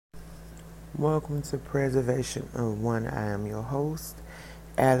Welcome to Preservation of One. I am your host,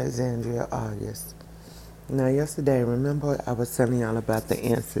 Alexandria August. Now, yesterday, remember I was telling y'all about the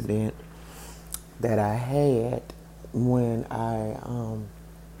incident that I had when I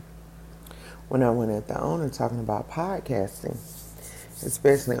went at the owner talking about podcasting,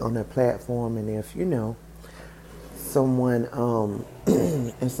 especially on the platform. And if someone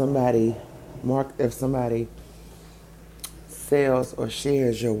if somebody sells or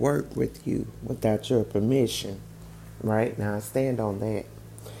shares your work with you without your permission, right? Now I stand on that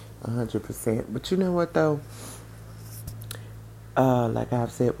 100%. But you know what though? Like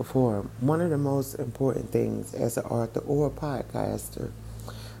I've said before, one of the most important things as an author or a podcaster,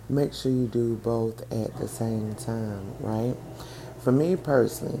 make sure you do both at the same time, right? For me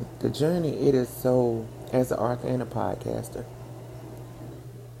personally, the journey it is so as an author and a podcaster,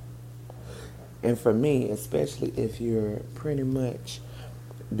 and for me, especially if you're pretty much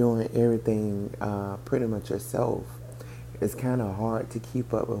doing everything pretty much yourself, it's kind of hard to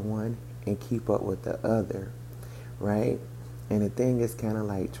keep up with one and keep up with the other, right? And the thing is kind of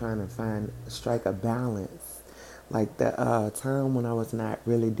like trying to strike a balance. Like the time when I was not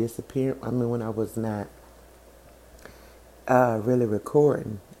really when I was not really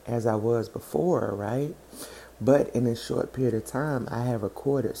recording as I was before, right? But in a short period of time, I have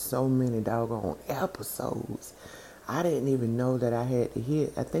recorded so many doggone episodes. I didn't even know that I had to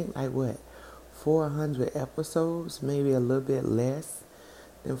hit, I think, 400 episodes, maybe a little bit less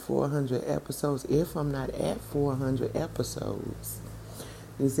than 400 episodes, if I'm not at 400 episodes.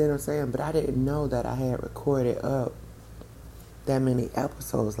 You see what I'm saying? But I didn't know that I had recorded up that many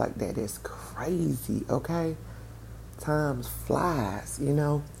episodes like that. It's crazy, okay? Time flies.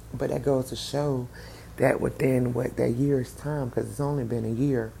 But that goes to show that within that year's time, because it's only been a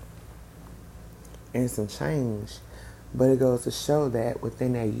year and some change, but it goes to show that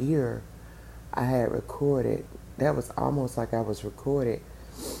within that year, I had recorded, that was almost like I was recorded.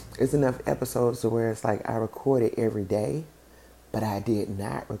 It's enough episodes to where it's like I recorded every day, but I did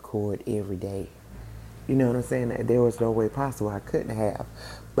not record every day. You know what I'm saying? There was no way possible I couldn't have.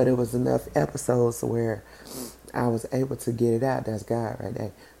 But it was enough episodes where I was able to get it out. That's God right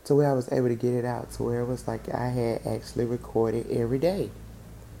there. To where I was able to get it out. To where it was like I had actually recorded every day.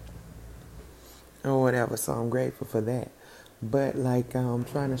 Or whatever. So I'm grateful for that. But like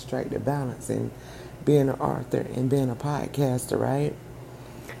trying to strike the balance and being an author and being a podcaster, right?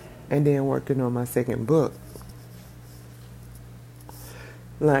 And then working on my second book.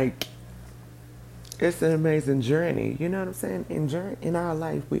 Like, it's an amazing journey. You know what I'm saying? In our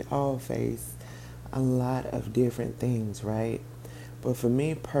life, we all face a lot of different things, right? But for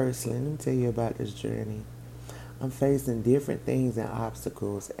me personally, let me tell you about this journey. I'm facing different things and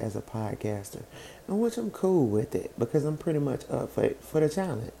obstacles as a podcaster, in which I'm cool with it because I'm pretty much up for the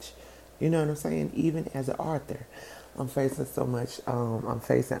challenge. You know what I'm saying? Even as an author, I'm facing so much. I'm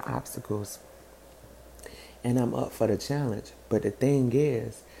facing obstacles, and I'm up for the challenge. But the thing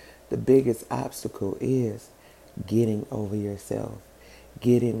is, the biggest obstacle is getting over yourself,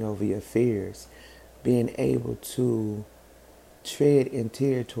 getting over your fears, being able to tread in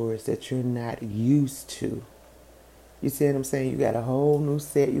territories that you're not used to. You see what I'm saying? You got a whole new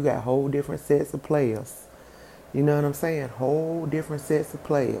set. You got whole different sets of players. You know what I'm saying? Whole different sets of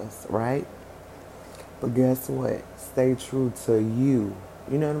players, right? But guess what? Stay true to you.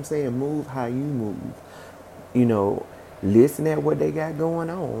 You know what I'm saying? Move how you move. You know, listen at what they got going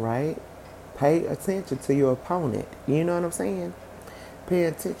on, right? Pay attention to your opponent. You know what I'm saying? Pay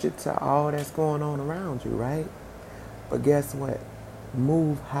attention to all that's going on around you, right? But guess what?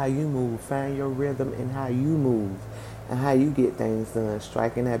 Move how you move. Find your rhythm in how you move and how you get things done.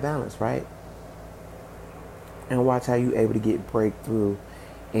 Striking that balance, right? And watch how you able to get breakthrough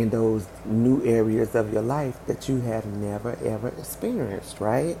in those new areas of your life that you have never ever experienced,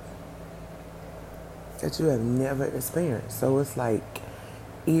 right? That you have never experienced. So it's like,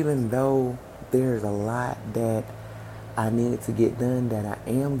 even though there's a lot that I need to get done that I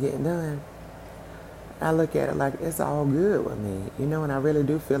am getting done, I look at it like it's all good with me, and I really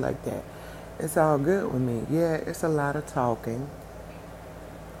do feel like that. It's all good with me. Yeah, it's a lot of talking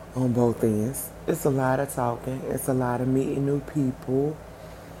on both ends. It's a lot of talking. It's a lot of meeting new people.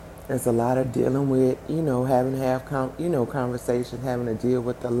 It's a lot of dealing with, having to have, conversations, having to deal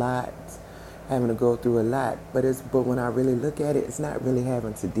with a lot, having to go through a lot. But when I really look at it, it's not really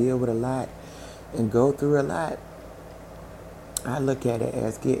having to deal with a lot and go through a lot. I look at it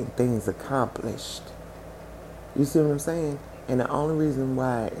as getting things accomplished. You see what I'm saying? And the only reason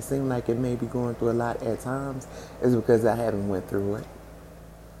why it seems like it may be going through a lot at times is because I haven't went through it.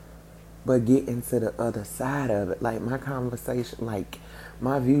 But getting to the other side of it, like my conversation, like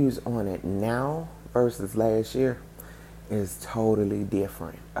My views on it now versus last year is totally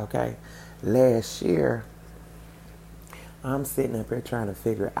different, okay? Last year, I'm sitting up here trying to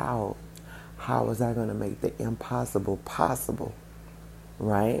figure out how was I going to make the impossible possible,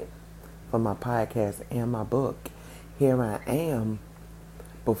 right? For my podcast and my book. Here I am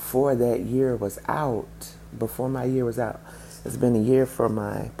before that year was out, before my year was out. It's been a year for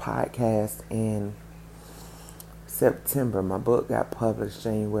my podcast in September. My book got published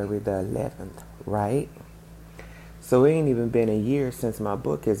January the 11th, right? So it ain't even been a year since my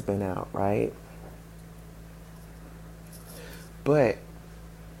book has been out, right? But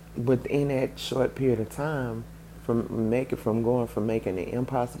within that short period of time, from going from making the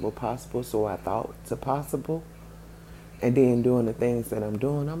impossible possible, so I thought to possible, and then doing the things that I'm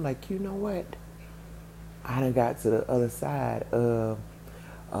doing, I'm like, you know what? I done got to the other side of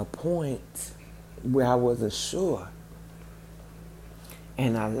a point where I wasn't sure.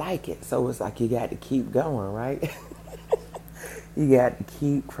 And I like it. So it's like you got to keep going, right? You got to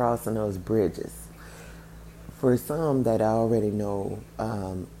keep crossing those bridges. For some that I already know,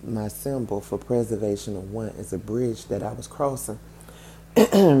 my symbol for preservation of one is a bridge that I was crossing.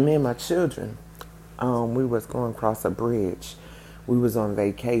 Me and my children, we was going across a bridge. We was on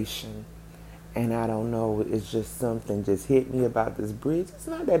vacation. And I don't know, it's just something just hit me about this bridge. It's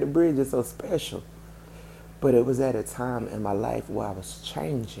not that the bridge is so special, but it was at a time in my life where I was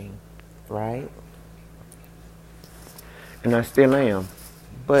changing, right? And I still am.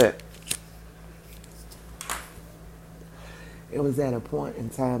 But it was at a point in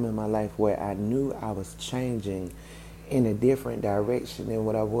time in my life where I knew I was changing in a different direction than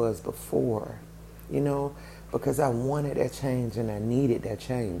what I was before, you know, because I wanted that change and I needed that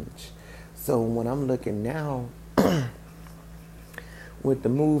change. So when I'm looking now with the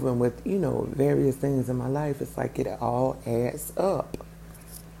move and with, you know, various things in my life, it's like it all adds up.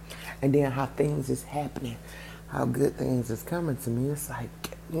 And then how things is happening, how good things is coming to me, it's like,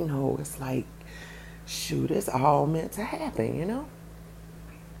 you know, it's like, shoot, it's all meant to happen, you know?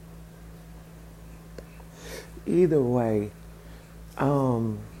 Either way,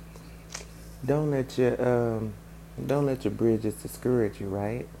 don't let your bridges discourage you,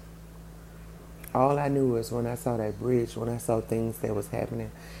 right? All I knew was when I saw that bridge, when I saw things that was happening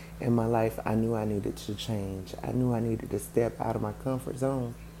in my life, I knew I needed to change. I knew I needed to step out of my comfort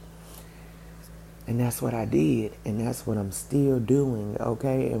zone. And that's what I did. And that's what I'm still doing,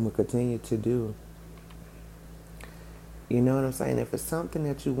 okay? And will continue to do. You know what I'm saying? If it's something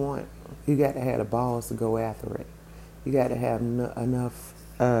that you want, you got to have the balls to go after it. You got to have enough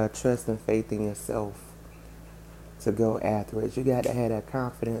trust and faith in yourself to go after it. You got to have that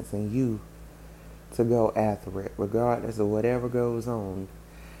confidence in you to go after it, regardless of whatever goes on.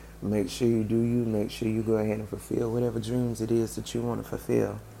 Make sure you do you. Make sure you go ahead and fulfill whatever dreams it is that you want to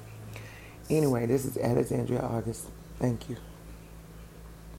fulfill. Anyway, this is Alexandria August. Thank you.